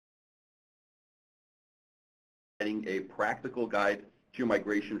a practical guide to your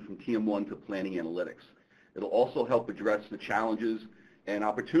migration from TM1 to Planning Analytics. It'll also help address the challenges and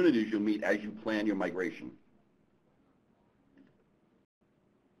opportunities you'll meet as you plan your migration.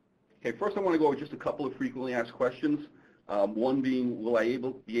 Okay, first I want to go over just a couple of frequently asked questions. One being, will I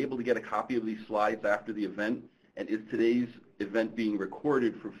be able to get a copy of these slides after the event? And is today's event being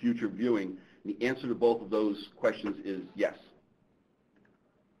recorded for future viewing? And the answer to both of those questions is yes.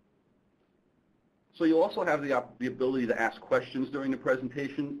 So you'll also have the ability to ask questions during the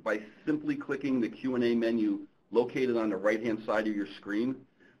presentation by simply clicking the Q&A menu located on the right-hand side of your screen.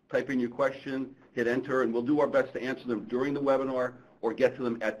 Type in your question, hit enter, and we'll do our best to answer them during the webinar or get to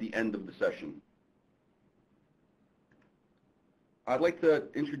them at the end of the session. I'd like to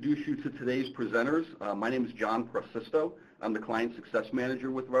introduce you to today's presenters. My name is John Prosisto. I'm the Client Success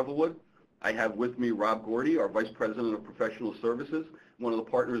Manager with Revelwood. I have with me Rob Gordy, our Vice President of Professional Services, one of the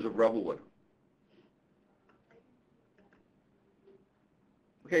partners of Revelwood.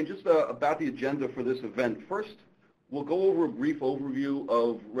 Okay, just about the agenda for this event. First, we'll go over a brief overview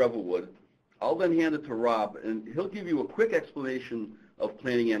of Revelwood. I'll then hand it to Rob, and he'll give you a quick explanation of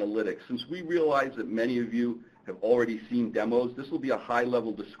Planning Analytics. Since we realize that many of you have already seen demos, this will be a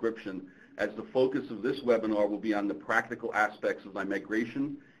high-level description, as the focus of this webinar will be on the practical aspects of my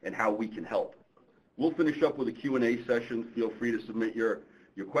migration and how we can help. We'll finish up with a Q&A session. Feel free to submit your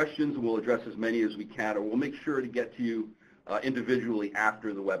questions, and we'll address as many as we can, or we'll make sure to get to you individually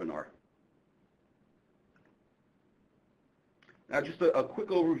after the webinar. Now, just a quick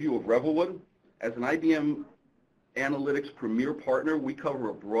overview of Revelwood. As an IBM Analytics Premier Partner, we cover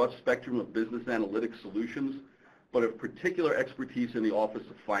a broad spectrum of business analytics solutions, but have particular expertise in the Office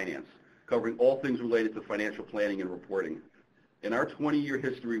of Finance, covering all things related to financial planning and reporting. In our 20-year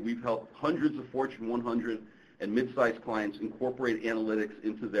history, we've helped hundreds of Fortune 100 and mid-sized clients incorporate analytics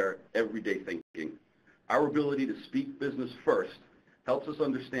into their everyday thinking. Our ability to speak business first helps us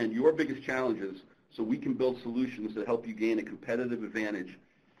understand your biggest challenges so we can build solutions that help you gain a competitive advantage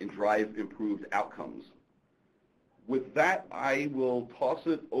and drive improved outcomes. With that, I will toss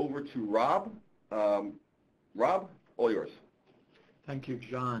it over to Rob. Rob, all yours. Thank you,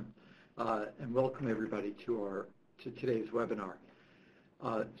 John, and welcome everybody to today's webinar.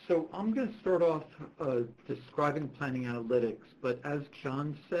 So I'm going to start off describing Planning Analytics, but as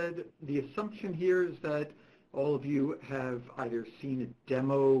John said, the assumption here is that all of you have either seen a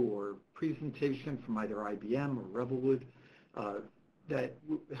demo or presentation from either IBM or Revelwood that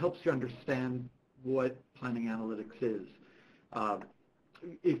helps you understand what Planning Analytics is.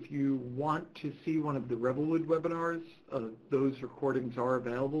 If you want to see one of the Revelwood webinars, those recordings are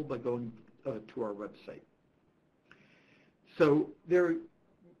available by going to our website. So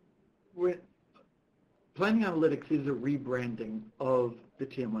Planning Analytics is a rebranding of the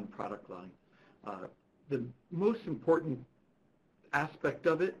TM1 product line. The most important aspect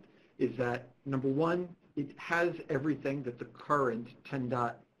of it is that, number one, it has everything that the current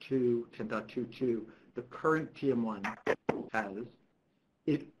 10.2, 10.22, the current TM1 has.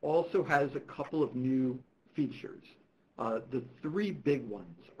 It also has a couple of new features. The three big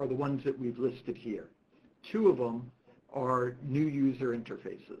ones are the ones that we've listed here. Two of them are new user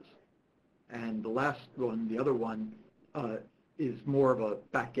interfaces. And the last one, the other one, is more of a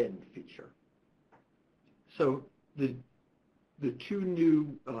back-end feature. So the two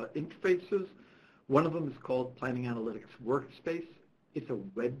new interfaces, one of them is called Planning Analytics Workspace. It's a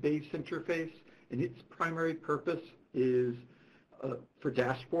web-based interface, and its primary purpose is for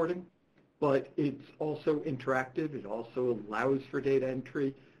dashboarding, but it's also interactive. It also allows for data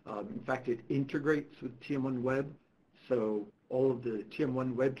entry. In fact, it integrates with TM1 Web, so all of the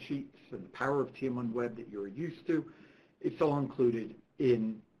TM1 web sheets and the power of TM1 Web that you're used to, it's all included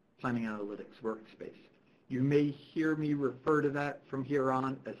in Planning Analytics Workspace. You may hear me refer to that from here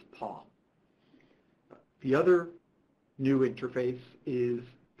on as PAW. The other new interface is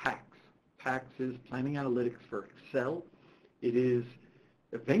PAX. PAX is Planning Analytics for Excel. It is,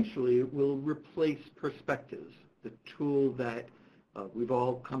 eventually, it will replace Perspectives, the tool that we've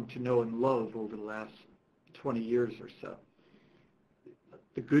all come to know and love over the last 20 years or so.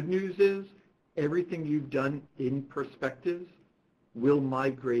 The good news is everything you've done in Perspectives will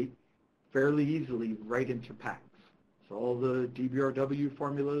migrate fairly easily right into PAX. So all the DBRW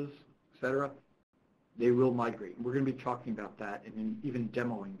formulas, et cetera, they will migrate. We're going to be talking about that and even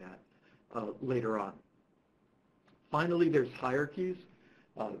demoing that later on. Finally, there's hierarchies.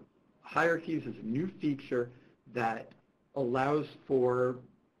 Hierarchies is a new feature that allows for,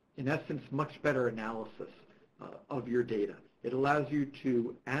 in essence, much better analysis of your data. It allows you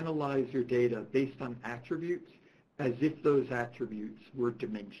to analyze your data based on attributes as if those attributes were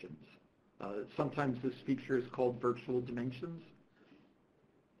dimensions. Sometimes this feature is called virtual dimensions,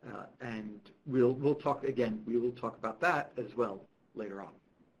 and we'll talk again. We will talk about that as well later on.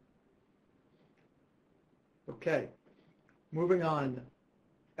 Okay, moving on.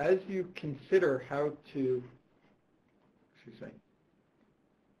 As you consider how to, excuse me,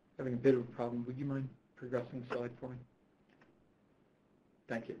 having a bit of a problem. Would you mind progressing the slide for me?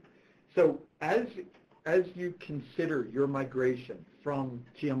 Thank you. So as you consider your migration from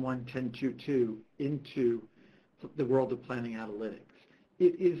TM1 10.2.2 into the world of planning analytics,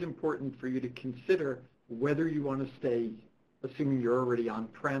 it is important for you to consider whether you want to stay, assuming you're already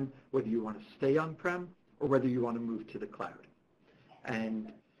on-prem, whether you want to stay on-prem or whether you want to move to the cloud.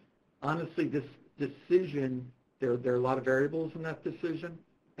 And honestly, this decision, there are a lot of variables in that decision,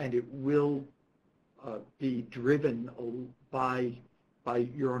 and it will be driven by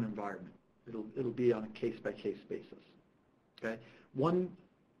your own environment. It'll be on a case-by-case basis. Okay. One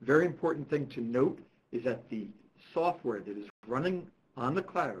very important thing to note is that the software that is running on the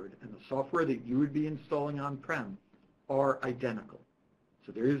cloud and the software that you would be installing on-prem are identical.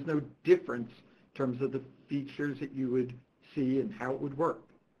 So there is no difference in terms of the features that you would see and how it would work.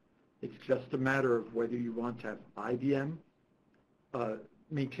 It's just a matter of whether you want to have IBM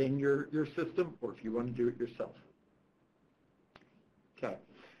maintain your system or if you want to do it yourself. Okay,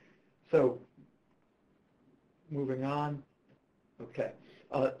 so moving on. Okay,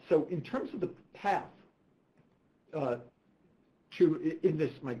 so in terms of the path in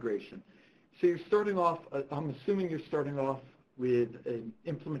this migration, so you're starting off, I'm assuming you're starting off with an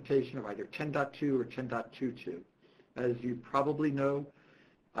implementation of either 10.2 or 10.22. As you probably know,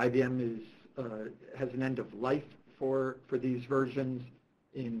 IBM has an end of life for these versions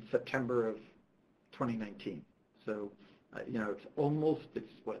in September of 2019. So,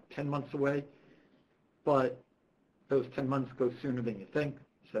 it's what, 10 months away, but those 10 months go sooner than you think.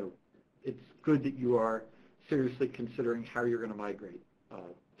 So it's good that you are seriously considering how you're going to migrate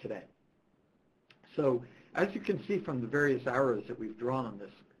today. So as you can see from the various arrows that we've drawn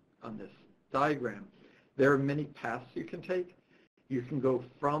on this diagram, there are many paths you can take. You can go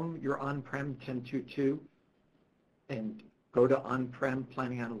from your on-prem 10.2.2 and go to on-prem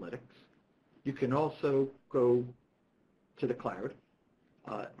planning analytics. You can also go to the cloud.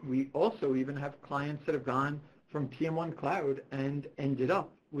 We also even have clients that have gone from TM1 Cloud and ended up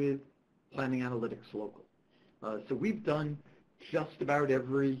with Planning Analytics Local. So we've done just about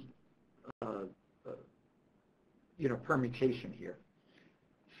every permutation here.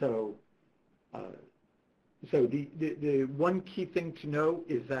 So the one key thing to know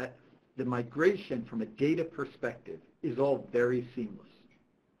is that the migration from a data perspective is all very seamless.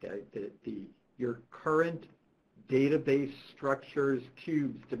 Okay, your current database structures,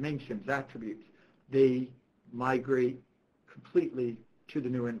 cubes, dimensions, attributes, they migrate completely to the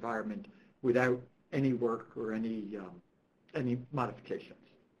new environment without any work or any modifications.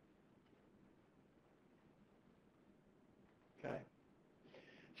 Okay.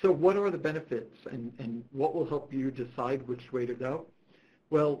 So what are the benefits and what will help you decide which way to go?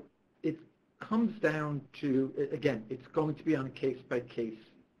 Well, it comes down to, again, it's going to be on a case-by-case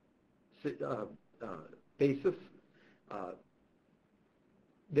basis.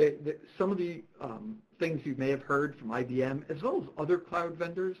 Some of the things you may have heard from IBM, as well as other cloud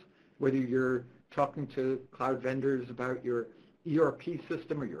vendors, whether you're talking to cloud vendors about your ERP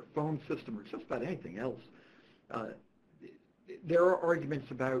system or your phone system or just about anything else, there are arguments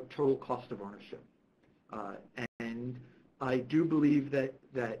about total cost of ownership. And I do believe that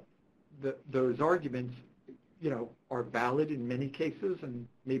those arguments, are valid in many cases and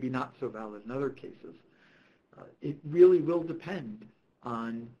maybe not so valid in other cases. It really will depend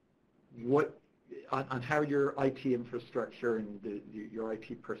on how your IT infrastructure and your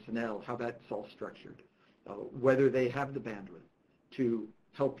IT personnel, how that's all structured, whether they have the bandwidth to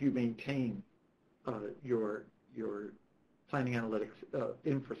help you maintain your planning analytics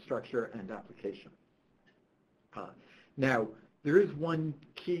infrastructure and application. Now, there is one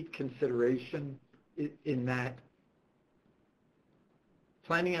key consideration in that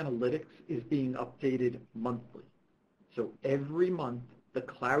planning analytics is being updated monthly. So every month, the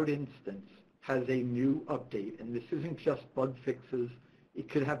cloud instance has a new update, and this isn't just bug fixes. It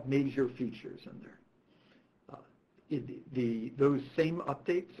could have major features in there. Those same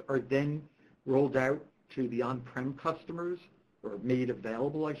updates are then rolled out to the on-prem customers, or made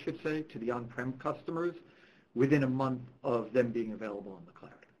available, I should say, to the on-prem customers within a month of them being available on the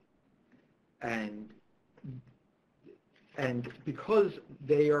cloud. And because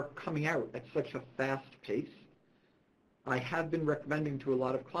they are coming out at such a fast pace, I have been recommending to a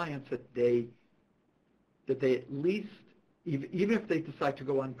lot of clients that they at least, even if they decide to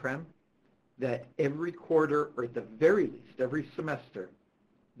go on-prem, that every quarter, or at the very least every semester,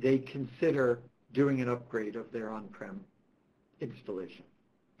 they consider doing an upgrade of their on-prem installation,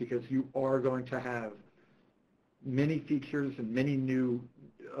 because you are going to have many features and many new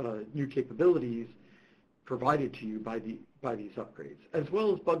capabilities provided to you by these upgrades, as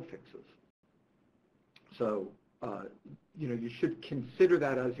well as bug fixes. So you should consider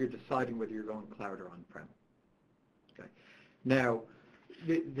that as you're deciding whether you're going cloud or on-prem. Okay. Now,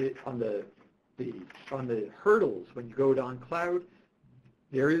 on the hurdles when you go to on cloud,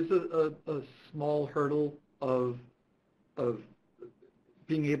 there is a small hurdle of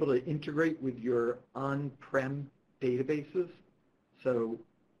being able to integrate with your on-prem databases. So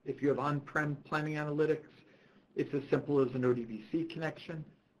if you have on-prem planning analytics, it's as simple as an ODBC connection.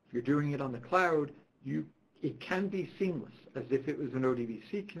 If you're doing it on the cloud, it can be seamless, as if it was an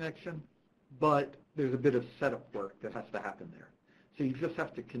ODBC connection, but there's a bit of setup work that has to happen there. So you just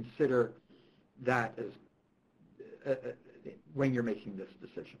have to consider that as when you're making this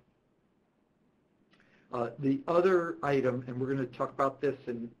decision. The other item, and we're going to talk about this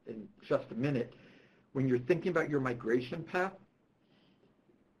in just a minute, when you're thinking about your migration path,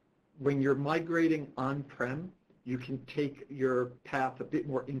 when you're migrating on-prem, you can take your path a bit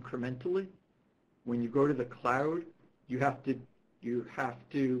more incrementally. When you go to the cloud, you have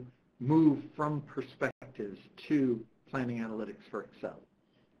to move from perspectives to Planning Analytics for Excel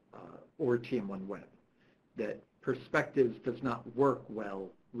or TM1 Web. That perspectives does not work well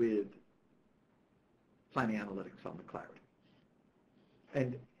with Planning Analytics on the cloud.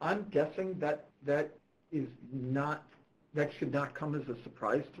 And I'm guessing that should not come as a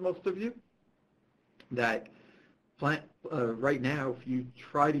surprise to most of you. That right now, if you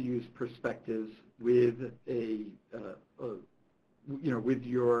try to use perspectives with with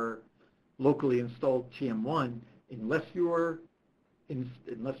your locally installed TM1, unless your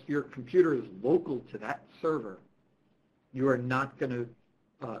computer is local to that server, you are not going to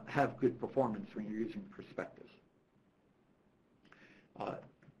have good performance when you're using perspectives.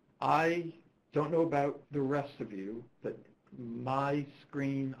 I don't know about the rest of you, but my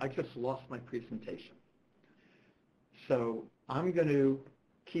screen, I just lost my presentation. So I'm going to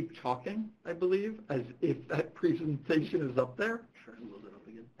keep talking, I believe, as if that presentation is up there. Sure, load it up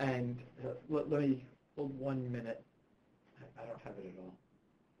again. And let me hold 1 minute. I don't have it at all.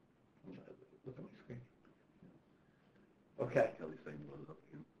 Look at my screen. Okay. Kelly's saying load it up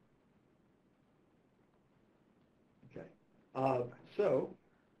again. Okay. So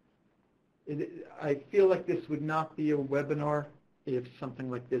I feel like this would not be a webinar if something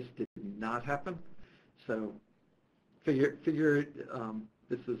like this did not happen. So figure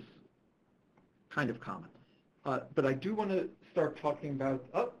this is kind of common. But I do want to start talking about,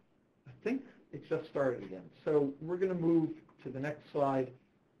 I think it just started again. So we're going to move to the next slide,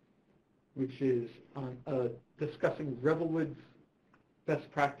 which is discussing Revelwood's best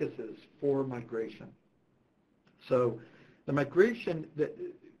practices for migration. So the migration that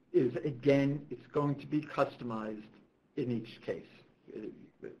is, again, it's going to be customized in each case.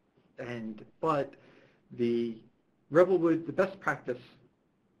 But the best practice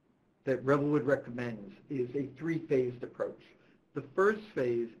that Revelwood recommends is a three-phased approach. The first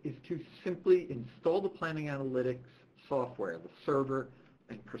phase is to simply install the Planning Analytics software, the server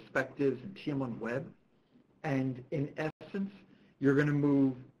and perspectives and TM1 Web, and in essence, you're going to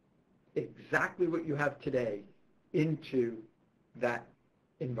move exactly what you have today into that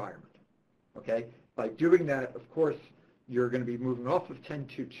environment. Okay? By doing that, of course, you're going to be moving off of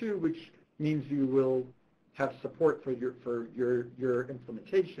 10.2.2, which means you will have support for your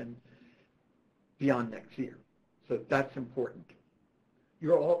implementation beyond next year. So that's important.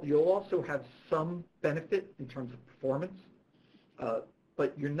 You'll also have some benefit in terms of performance,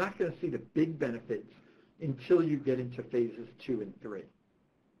 but you're not going to see the big benefits until you get into phases 2 and 3.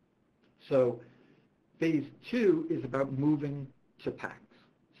 So phase 2 is about moving to packs.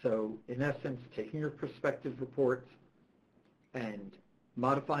 So in essence, taking your perspective reports and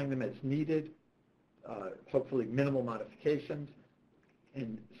modifying them as needed, hopefully minimal modifications,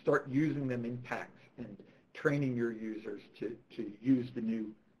 and start using them in packs and training your users to use the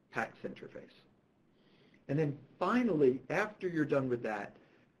new packs interface. And then finally, after you're done with that,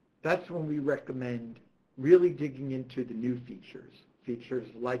 that's when we recommend really digging into the new features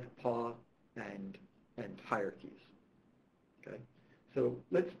like PAW and hierarchies. Okay? So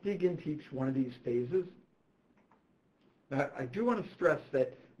let's dig into each one of these phases. Now, I do want to stress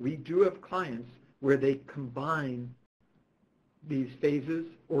that we do have clients where they combine these phases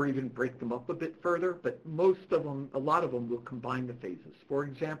or even break them up a bit further, but a lot of them will combine the phases. For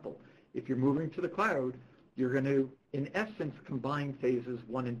example, if you're moving to the cloud, you're going to, in essence, combine phases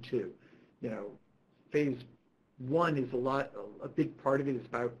 1 and 2. phase one is a big part of it is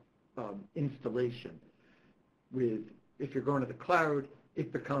about installation. If you're going to the cloud,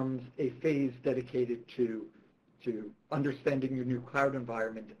 it becomes a phase dedicated to understanding your new cloud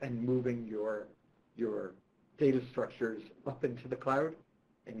environment and moving your data structures up into the cloud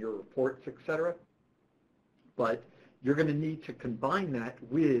and your reports, etc. But you're going to need to combine that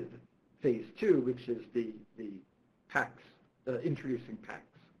with phase two, which is the packs, introducing packs.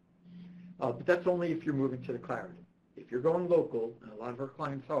 But that's only if you're moving to the cloud. If you're going local, and a lot of our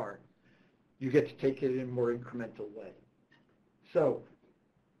clients are, you get to take it in a more incremental way. So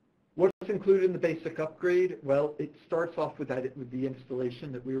what's included in the basic upgrade? Well, it starts off with the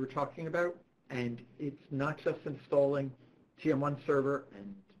installation that we were talking about, and it's not just installing TM1 server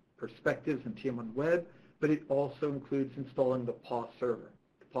and perspectives and TM1 web, but it also includes installing the PAW server.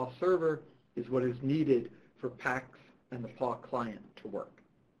 The PAW server is what is needed for PACS and the PAW client to work.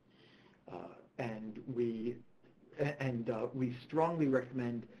 And we strongly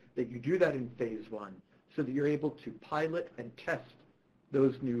recommend that you do that in phase one so that you're able to pilot and test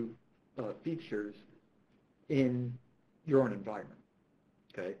those new features in your own environment.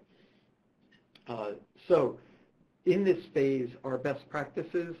 Okay. So in this phase, our best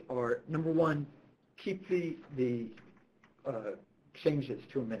practices are, number one, keep the changes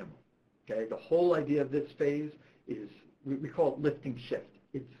to a minimum. Okay. The whole idea of this phase is we call it lift and shift.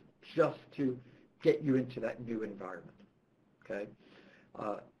 It's just to get you into that new environment. Okay.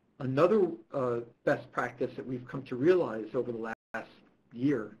 Another best practice that we've come to realize over the last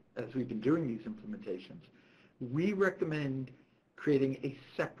year as we've been doing these implementations, we recommend creating a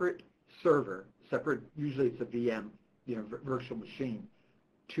separate server, usually it's a VM, virtual machine,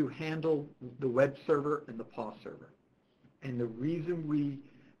 to handle the web server and the PAW server. And the reason we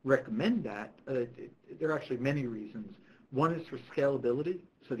recommend that, there are actually many reasons. One is for scalability,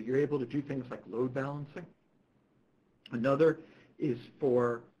 so that you're able to do things like load balancing. Another is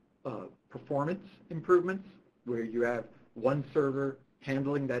for performance improvements, where you have one server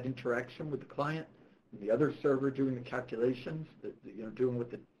handling that interaction with the client, and the other server doing the calculations, doing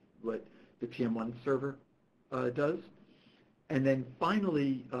what the TM1 server does. And then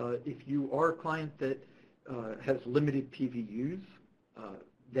finally, if you are a client that has limited PVUs,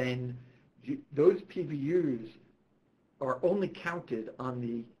 then those PVUs are only counted on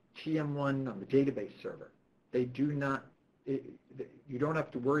the TM1 on the database server. They do not. You don't have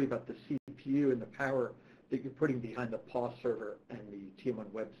to worry about the CPU and the power that you're putting behind the PAW server and the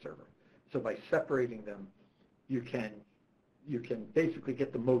TM1 web server. So by separating them, you can basically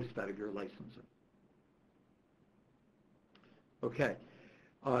get the most out of your licensing. Okay.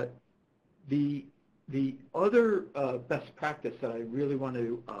 The other best practice that I really want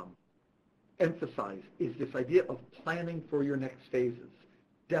to emphasize is this idea of planning for your next phases.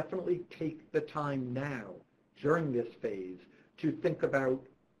 Definitely take the time now during this phase to think about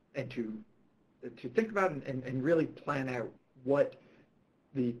and really plan out what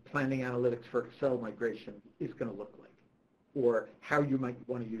the planning analytics for Excel migration is going to look like, or how you might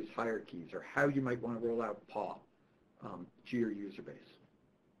want to use hierarchies, or how you might want to roll out PAW to your user base.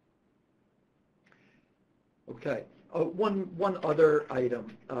 Okay, one other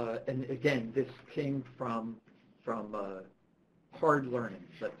item, and again, this came from hard learning,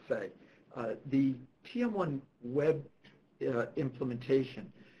 let's say. The TM1 web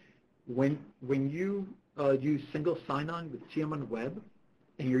implementation, when you use single sign-on with TM1 web,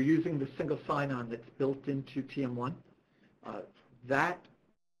 and you're using the single sign-on that's built into TM1, that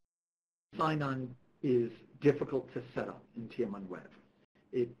sign-on is difficult to set up in TM1 web.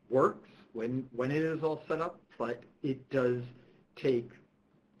 It works when it is all set up, but it does take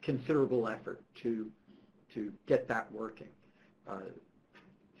considerable effort to get that working.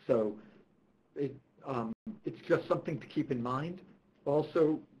 So it's just something to keep in mind.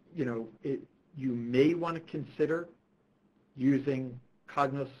 Also, you may want to consider using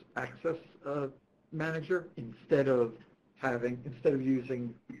Cognos Access Manager instead of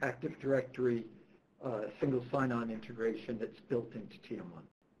using Active Directory single sign-on integration that's built into TM1.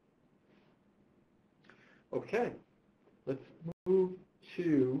 Okay, let's move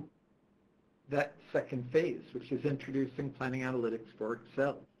to that second phase, which is introducing planning analytics for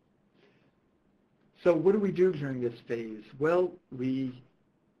Excel. So what do we do during this phase? Well, we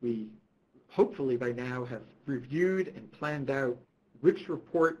hopefully by now have reviewed and planned out which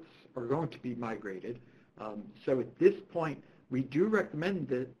reports are going to be migrated. So at this point, we do recommend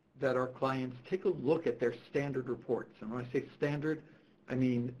that our clients take a look at their standard reports. And when I say standard, I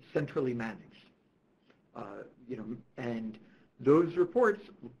mean centrally managed. And those reports,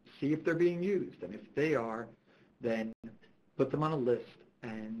 see if they're being used. And if they are, then put them on a list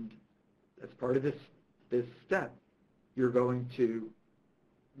and part of this step, you're going to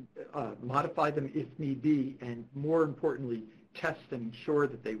modify them if need be, and more importantly, test and ensure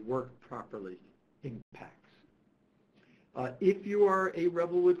that they work properly in PACS. If you are a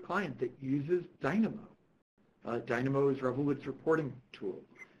Revelwood client that uses Dynamo, Dynamo is Revelwood's reporting tool.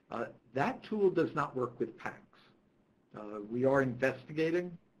 That tool does not work with PACS. We are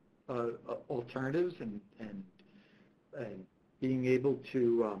investigating alternatives and being able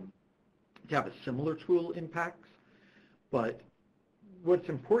to have a similar tool in PACS. But what's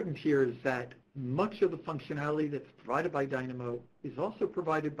important here is that much of the functionality that's provided by Dynamo is also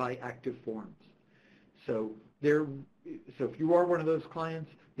provided by active forms. So if you are one of those clients,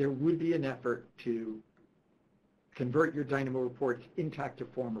 there would be an effort to convert your Dynamo reports into active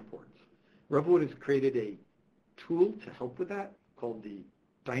form reports. Revelwood has created a tool to help with that called the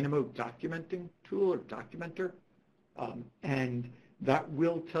Dynamo Documenting Tool, or Documenter, and that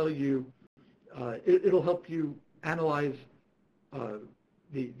will tell you, it'll help you analyze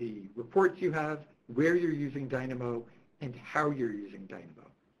the reports you have, where you're using Dynamo, and how you're using Dynamo,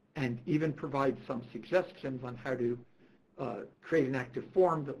 and even provide some suggestions on how to create an active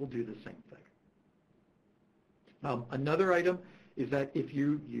form that will do the same thing. Another item is that if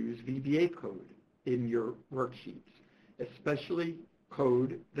you use VBA code in your worksheets, especially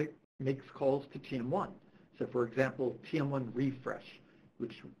code that makes calls to TM1. So for example, TM1 refresh,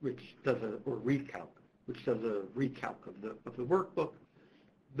 which does or recalc, which does a recalc of the workbook.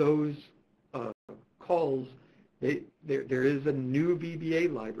 Those calls, there is a new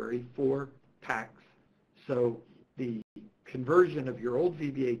VBA library for PACS. So the conversion of your old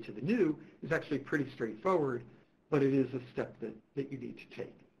VBA to the new is actually pretty straightforward, but it is a step that you need to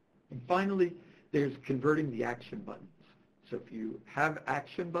take. And finally, there's converting the action buttons. So if you have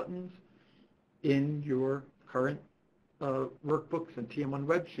action buttons in your current workbooks and TM1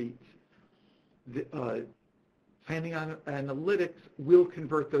 web sheets, Planning Analytics will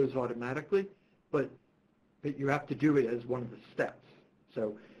convert those automatically, but you have to do it as one of the steps.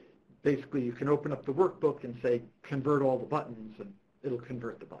 So basically, you can open up the workbook and say, convert all the buttons, and it'll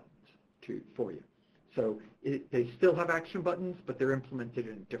convert the buttons for you. So they still have action buttons, but they're implemented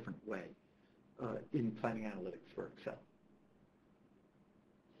in a different way in Planning Analytics for Excel.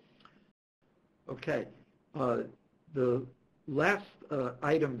 Okay, the last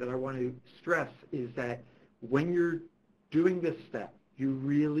item that I want to stress is that when you're doing this step, you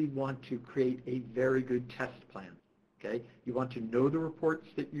really want to create a very good test plan, okay? You want to know the reports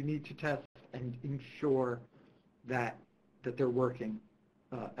that you need to test and ensure that they're working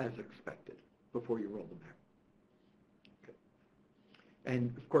as expected before you roll them out. Okay.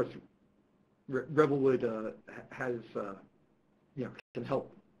 And of course, Revelwood has, can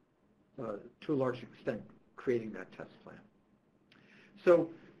help to a large extent creating that test plan. So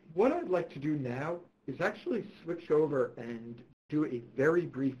what I'd like to do now is actually switch over and do a very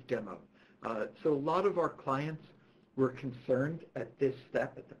brief demo. So a lot of our clients were concerned at this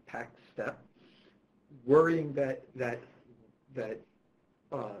step, at the PACS step, worrying that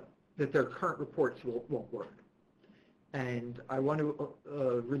their current reports won't work. And I want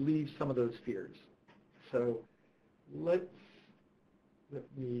to relieve some of those fears. So let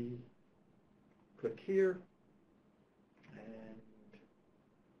me click here, and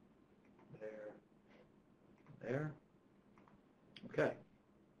there. Okay.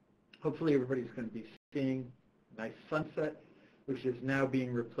 Hopefully everybody's going to be seeing a nice sunset, which is now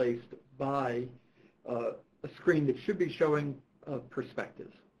being replaced by a screen that should be showing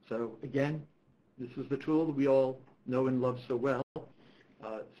perspectives. So again, this is the tool that we all know and love so well.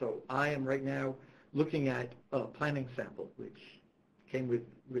 So I am right now looking at a planning sample, which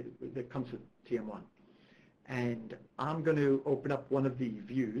that comes with TM1. And I'm going to open up one of the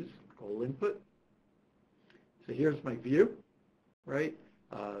views, goal input. So here's my view, right?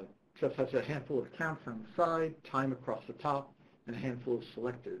 Just has a handful of counts on the side, time across the top, and a handful of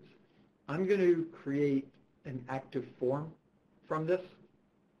selectors. I'm going to create an active form from this.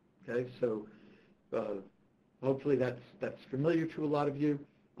 Okay, so hopefully that's familiar to a lot of you.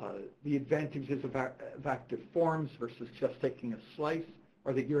 The advantages of active forms versus just taking a slice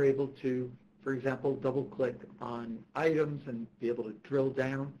are that you're able to, for example, double-click on items and be able to drill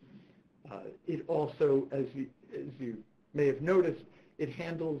down. It also, as you may have noticed, it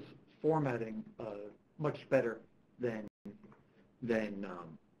handles formatting much better than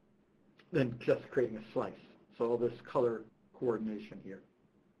just creating a slice. So all this color coordination here.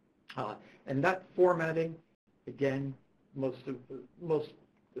 And that formatting, again, most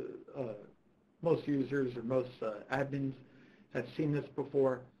users or most admins have seen this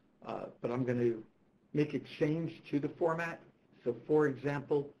before, but I'm going to make a change to the format. So for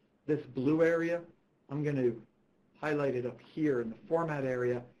example, this blue area, I'm going to highlight it up here in the format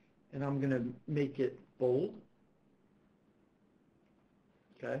area, and I'm going to make it bold.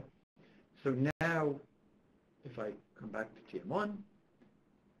 Okay? So now, if I come back to TM1,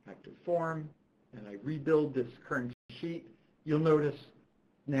 back to form, and I rebuild this current sheet, you'll notice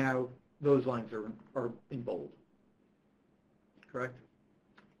now those lines are in bold. Correct?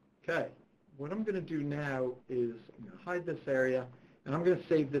 Okay. What I'm going to do now is I'm going to hide this area, and I'm going to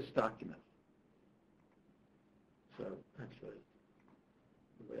save this document. So actually,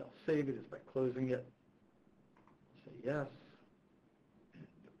 the way I'll save it is by closing it. Say yes. And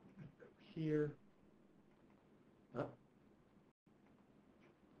go here. Oh.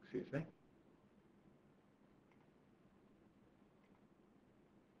 Excuse me.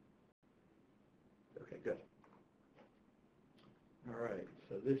 Okay, good. All right,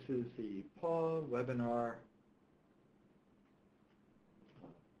 so this is the PAW webinar,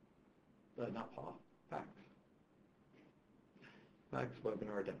 not PAW, PAX. PAX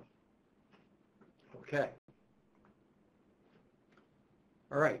webinar demo. Okay.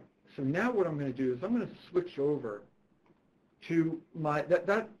 All right, so now what I'm going to do is I'm going to switch over to my,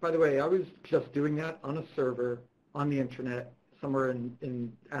 that by the way, I was just doing that on a server on the internet somewhere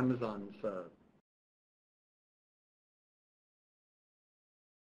in Amazon's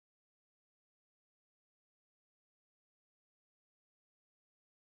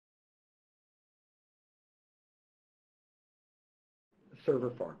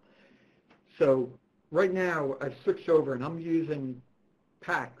server farm. So right now I've switched over and I'm using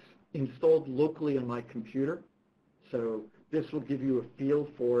PAX installed locally on my computer. So this will give you a feel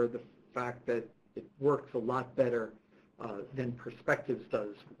for the fact that it works a lot better than Perspectives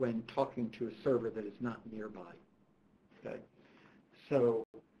does when talking to a server that is not nearby. Okay. So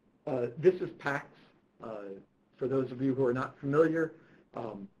this is PAX. For those of you who are not familiar,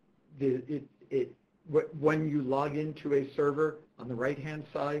 when you log into a server, on the right-hand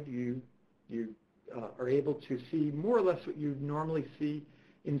side, you are able to see more or less what you normally see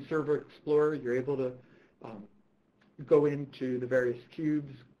in Server Explorer. You're able to go into the various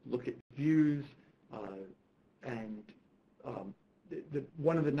cubes, look at views, and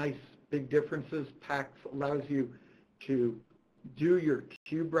one of the nice big differences, PAX allows you to do your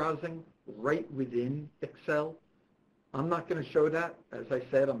cube browsing right within Excel. I'm not going to show that. As I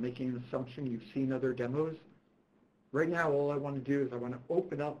said, I'm making an assumption you've seen other demos. Right now, all I want to do is I want to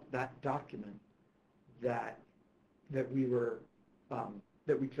open up that document that we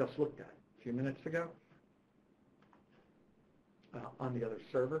just looked at a few minutes ago on the other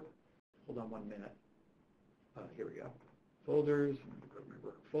server. Hold on 1 minute. Here we go. Folders. I'm going to go to my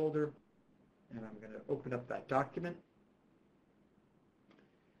work folder, and I'm going to open up that document.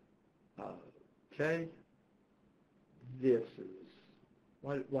 Okay. This is,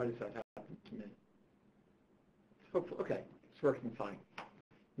 why does that happen to me? Hopefully, okay, it's working fine.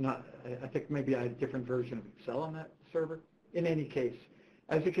 I think maybe I had a different version of Excel on that server. In any case,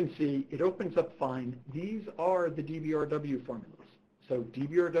 as you can see, it opens up fine. These are the DBRW formulas. So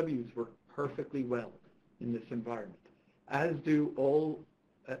DBRWs work perfectly well in this environment, as does all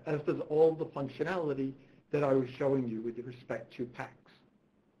the functionality that I was showing you with respect to PAX.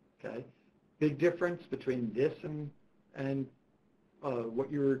 Okay, big difference between this and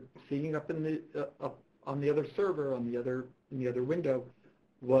what you're seeing up in the on the other server in the other window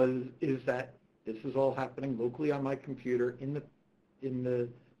is that this is all happening locally on my computer in the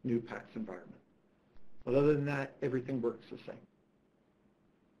new PAX environment. But other than that, everything works the same.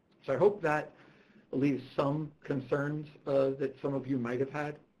 So I hope that relieves some concerns that some of you might have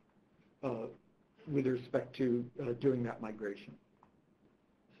had with respect to doing that migration.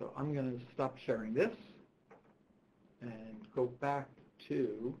 So I'm going to stop sharing this and go back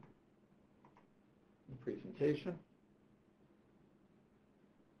to the presentation.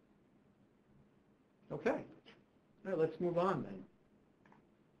 Okay. All right, let's move on then.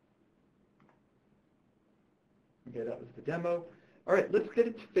 Okay, that was the demo. All right, let's get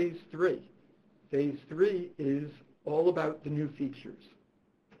into phase 3. Phase 3 is all about the new features.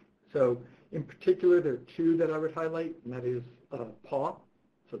 So in particular, there are two that I would highlight, and that is PAW.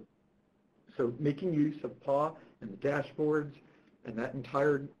 So making use of PAW and the dashboards and that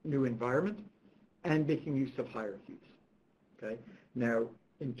entire new environment, and making use of hierarchies. Okay. Now,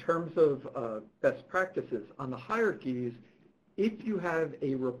 in terms of best practices on the hierarchies, if you have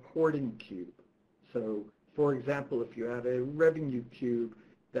a reporting cube, so for example, if you have a revenue cube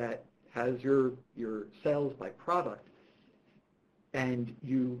that has your sales by product, and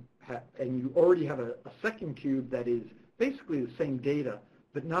you already have a second cube that is basically the same data,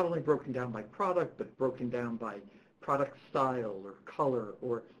 but not only broken down by product, but broken down by product style or color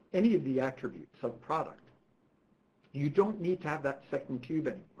or any of the attributes of product, you don't need to have that second cube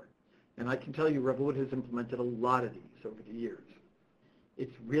anymore. And I can tell you Revelwood has implemented a lot of these over the years.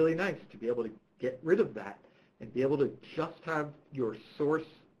 It's really nice to be able to get rid of that and be able to just have your source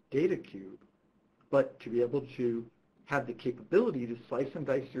data cube, but to be able to have the capability to slice and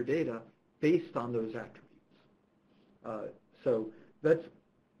dice your data based on those attributes. So that's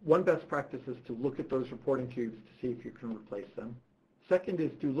one best practice, is to look at those reporting cubes to see if you can replace them. Second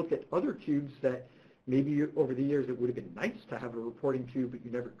is to look at other cubes that maybe over the years it would have been nice to have a reporting cube, but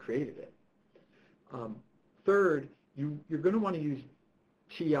you never created it. Third, you're going to want to use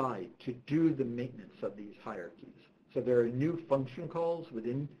TI to do the maintenance of these hierarchies. So there are new function calls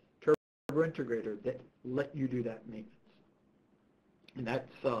within Turbo Integrator that let you do that maintenance. And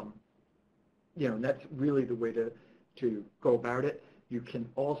that's, and that's really the way to go about it. You can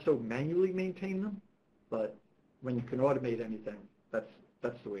also manually maintain them, but when you can automate anything,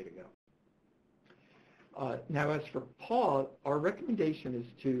 that's the way to go. Now, as for PAW, our recommendation is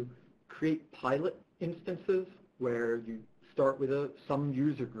to create pilot instances where you start with some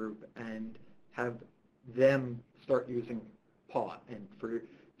user group and have them start using PAW. And for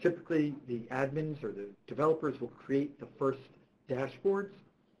typically the admins or the developers will create the first dashboards,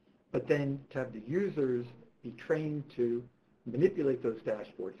 but then to have the users be trained to manipulate those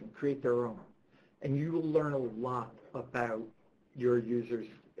dashboards and create their own. And you will learn a lot about your users'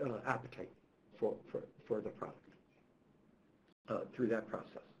 appetite for the product through that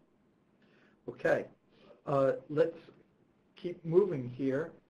process. Okay, let's keep moving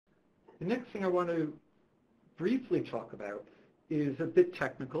here. The next thing I want to briefly talk about is a bit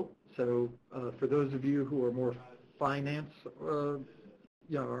technical. So for those of you who are more finance, are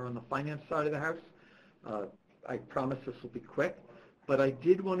on the finance side of the house, I promise this will be quick, but I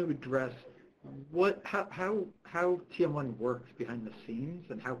did want to address how TM1 works behind the scenes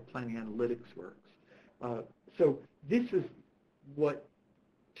and how Planning Analytics works. So this is what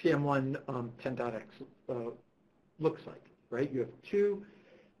TM1 10.x looks like, right? You have two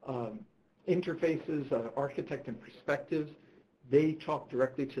interfaces, architect and perspectives. They talk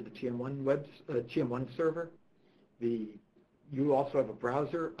directly to the TM1 server. You also have a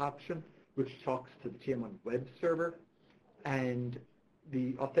browser option, which talks to the TM1 web server. And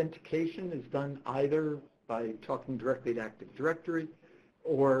the authentication is done either by talking directly to Active Directory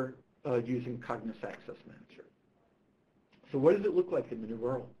or using Cognos Access Manager. So what does it look like in the new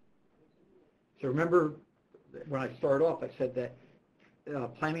world? So remember, when I started off, I said that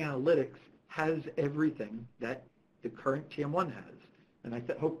Planning Analytics has everything that the current TM1 has. And I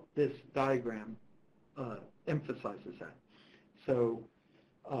hope this diagram emphasizes that. So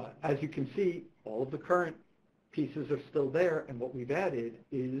as you can see, all of the current pieces are still there, and what we've added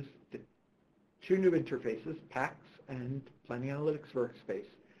is the two new interfaces, PAX and Planning Analytics Workspace,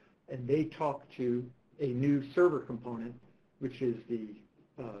 and they talk to a new server component, which is the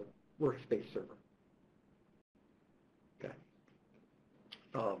Workspace server. Okay.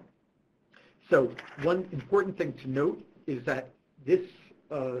 So one important thing to note is that this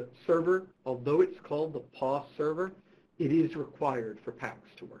server, although it's called the PAW server, it is required for PAX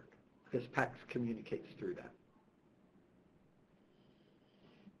to work, because PAX communicates through that.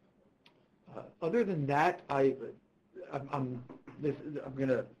 Other than that, I'm going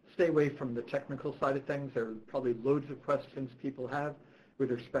to stay away from the technical side of things. There are probably loads of questions people have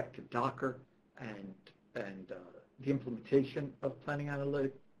with respect to Docker and the implementation of Planning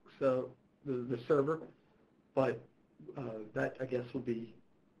Analytics, the server, but that, I guess, will be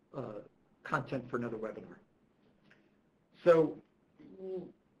content for another webinar. So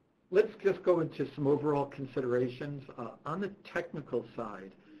let's just go into some overall considerations. On the technical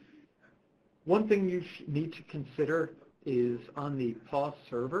side, one thing you need to consider is on the PAW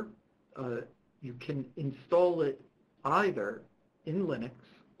server, you can install it either in Linux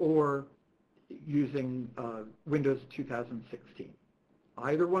or using Windows 2016.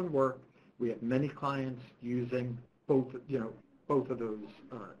 Either one work. We have many clients using both of those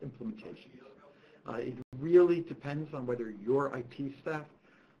implementations. It really depends on whether your IT staff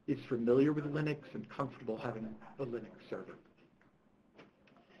is familiar with Linux and comfortable having a Linux server.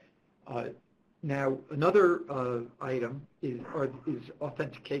 Now, another item is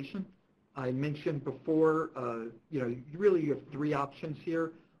authentication. I mentioned before, you have three options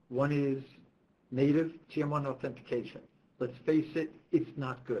here. One is native TM1 authentication. Let's face it, it's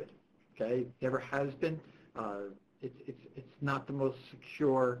not good. Okay, never has been. It's not the most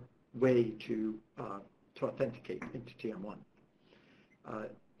secure way to authenticate into TM1.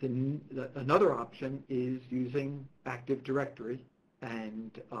 Another option is using Active Directory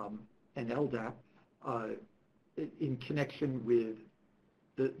and LDAP in connection with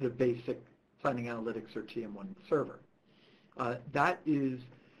the basic Planning Analytics or TM1 server. That is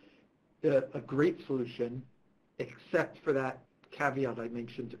a great solution, except for that caveat I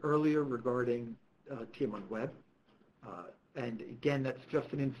mentioned earlier regarding TM1 Web. And again, that's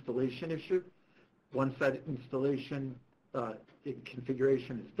just an installation issue. Once that installation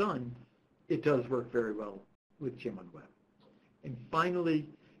configuration is done, it does work very well with TM1 Web. And finally,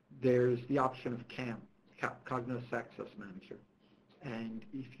 there's the option of CAM, Cognos Access Manager. And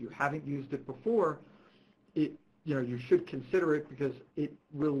if you haven't used it before, you should consider it because it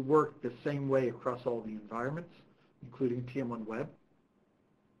will work the same way across all the environments, including TM1 Web.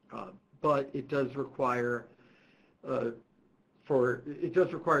 But it does require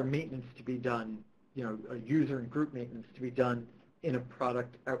maintenance to be done, a user and group maintenance to be done in a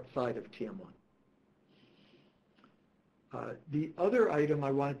product outside of TM1. The other item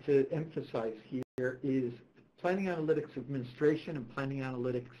I wanted to emphasize here is Planning Analytics Administration and Planning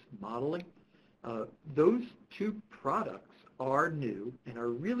Analytics Modeling. Those two products are new and are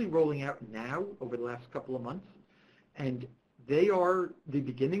really rolling out now over the last couple of months, and they are the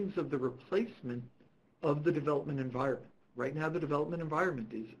beginnings of the replacement of the development environment. Right now, the development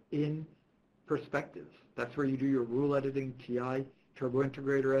environment is in perspectives. That's where you do your rule editing, TI, turbo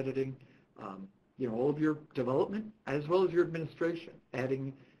integrator editing, all of your development as well as your administration,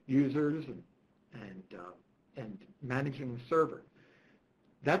 adding users and managing the server.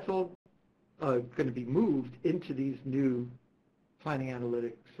 That's all going to be moved into these new Planning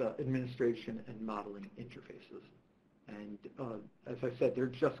Analytics administration and modeling interfaces. And as I said, they're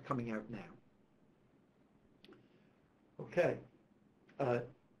just coming out now. Okay,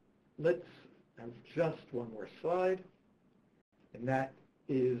 let's have just one more slide, and that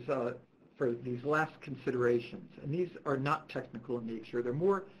is for these last considerations. And these are not technical in nature, they're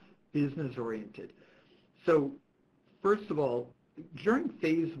more business oriented. So first of all, during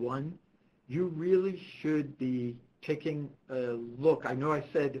phase one, you really should be taking a look. I know I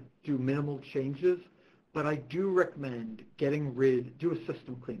said do minimal changes, but I do recommend do a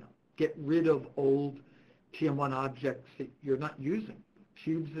system cleanup. Get rid of old TM1 objects that you're not using,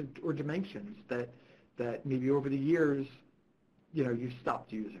 cubes or dimensions that maybe over the years, you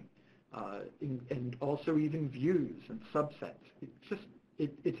stopped using. And also even views and subsets.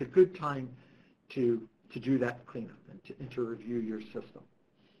 It's a good time to do that cleanup and to review your system.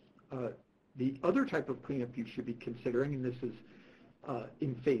 The other type of cleanup you should be considering, and this is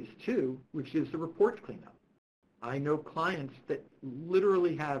in phase two, which is the report cleanup. I know clients that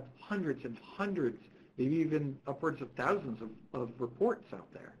literally have hundreds and hundreds, maybe even upwards of thousands of reports out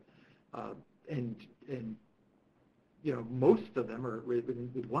there. And most of them are,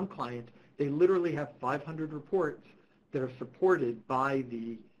 with one client, they literally have 500 reports that are supported by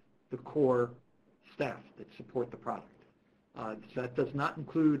the core staff that support the product. So that does not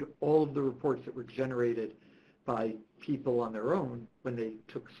include all of the reports that were generated by people on their own when they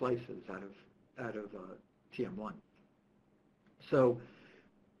took slices out of TM1. So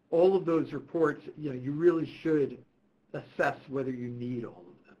all of those reports, you really should assess whether you need all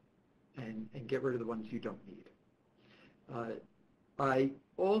of them and get rid of the ones you don't need. I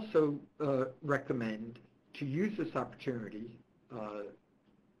also recommend to use this opportunity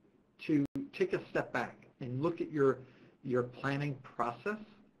to take a step back and look at your planning process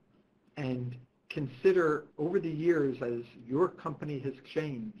and consider over the years as your company has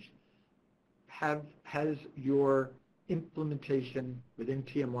changed, has your implementation within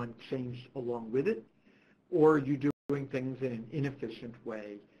TM1 changed along with it, or are you doing things in an inefficient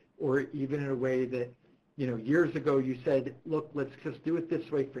way, or even in a way that, years ago you said, look, let's just do it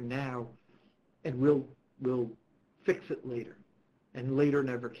this way for now, and we'll fix it later, and later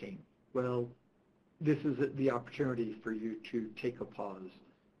never came. Well, this is the opportunity for you to take a pause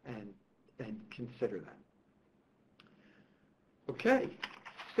and consider that. Okay,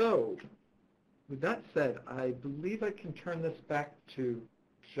 so with that said, I believe I can turn this back to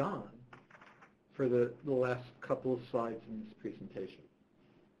John for the last couple of slides in this presentation.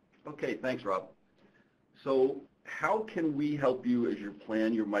 Okay, thanks, Rob. So how can we help you as you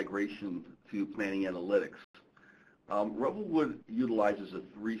plan your migration to Planning Analytics? Revelwood utilizes a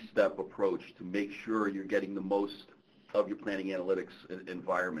three-step approach to make sure you're getting the most of your Planning Analytics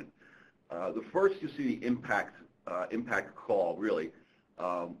environment. The first, you see the impact call, really.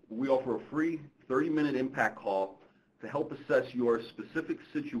 We offer a free 30-minute impact call to help assess your specific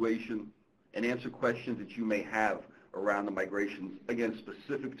situation and answer questions that you may have around the migrations, again,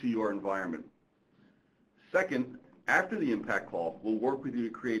 specific to your environment. Second, after the impact call, we'll work with you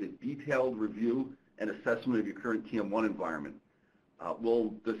to create a detailed review and assessment of your current TM1 environment.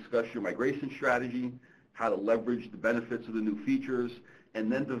 We'll discuss your migration strategy, how to leverage the benefits of the new features,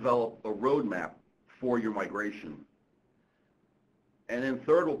 and then develop a roadmap for your migration. And then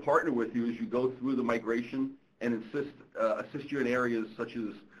third, we'll partner with you as you go through the migration and assist you in areas such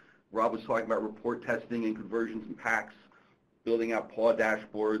as Rob was talking about, report testing and conversions and packs, building out PAW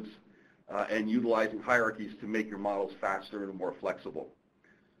dashboards, and utilizing hierarchies to make your models faster and more flexible.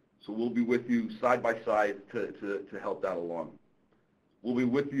 So we'll be with you side by side to help that along. We'll be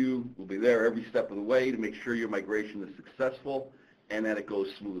with you, we'll be there every step of the way to make sure your migration is successful and that it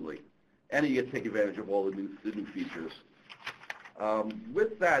goes smoothly. And you get to take advantage of all the new features.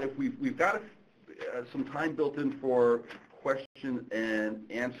 With that, if we've got some time built in for question and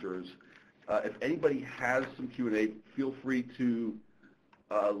answers. If anybody has some Q&A, feel free to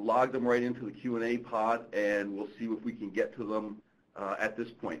log them right into the Q&A pod, and we'll see if we can get to them at this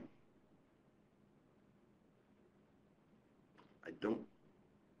point. I don't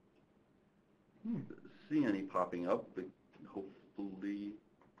see any popping up, but hopefully.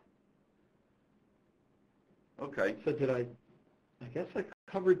 Okay. So I guess I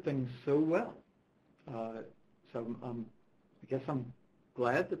covered things so well. So I guess I'm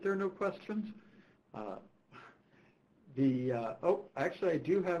glad that there are no questions. Actually, I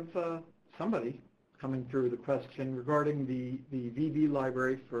do have somebody coming through the question regarding the VB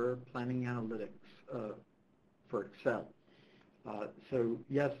library for planning analytics for Excel. So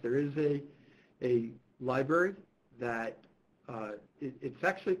yes, there is a library that it's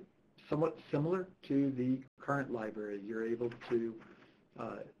actually somewhat similar to the current library. You're able to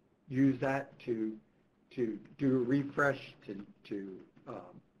use that to do a refresh, to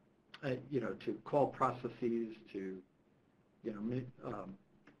call processes, to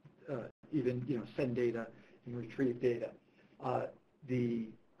even send data and retrieve data. We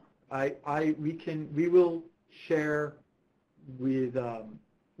will share with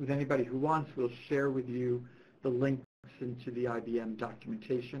anybody who wants. We'll share with you the links into the IBM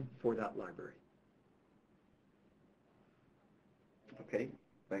documentation for that library. Okay,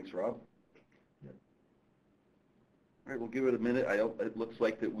 thanks, Rob. Yep. All right, we'll give it a minute. It looks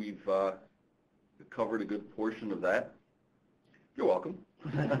like that we've covered a good portion of that. You're welcome.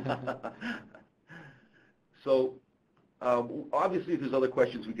 So, obviously, if there's other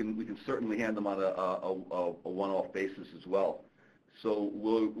questions, we can certainly hand them on a one-off basis as well. So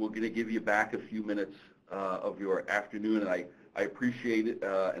we're going to give you back a few minutes of your afternoon, and I appreciate it,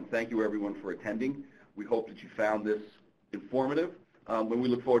 and thank you everyone for attending. We hope that you found this informative. When we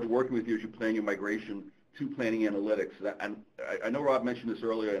look forward to working with you as you plan your migration to Planning Analytics. And I know Rob mentioned this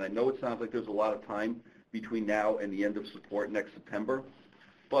earlier, and I know it sounds like there's a lot of time between now and the end of support next September,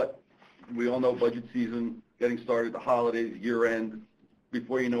 but we all know budget season, getting started, the holidays, year-end,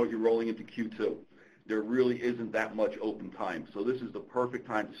 before you know it, you're rolling into Q2. There really isn't that much open time. So this is the perfect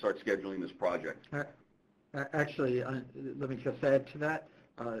time to start scheduling this project. Actually, let me just add to that.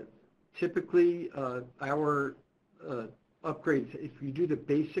 Typically, our upgrades, if you do the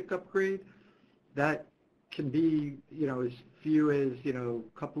basic upgrade, that can be, as few as, a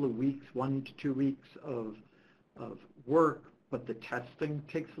couple of weeks, 1 to 2 weeks of work, but the testing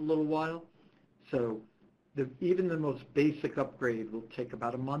takes a little while. So even the most basic upgrade will take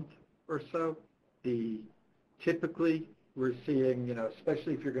about a month or so. Typically, we're seeing,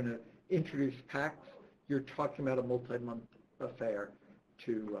 especially if you're going to introduce packs, you're talking about a multi-month affair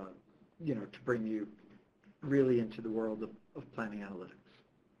to bring you really into the world of planning analytics.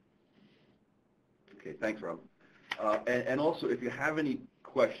 Okay, thanks, Rob. And also, if you have any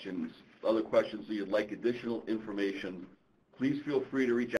questions, other questions, or you'd like additional information, please feel free to reach out.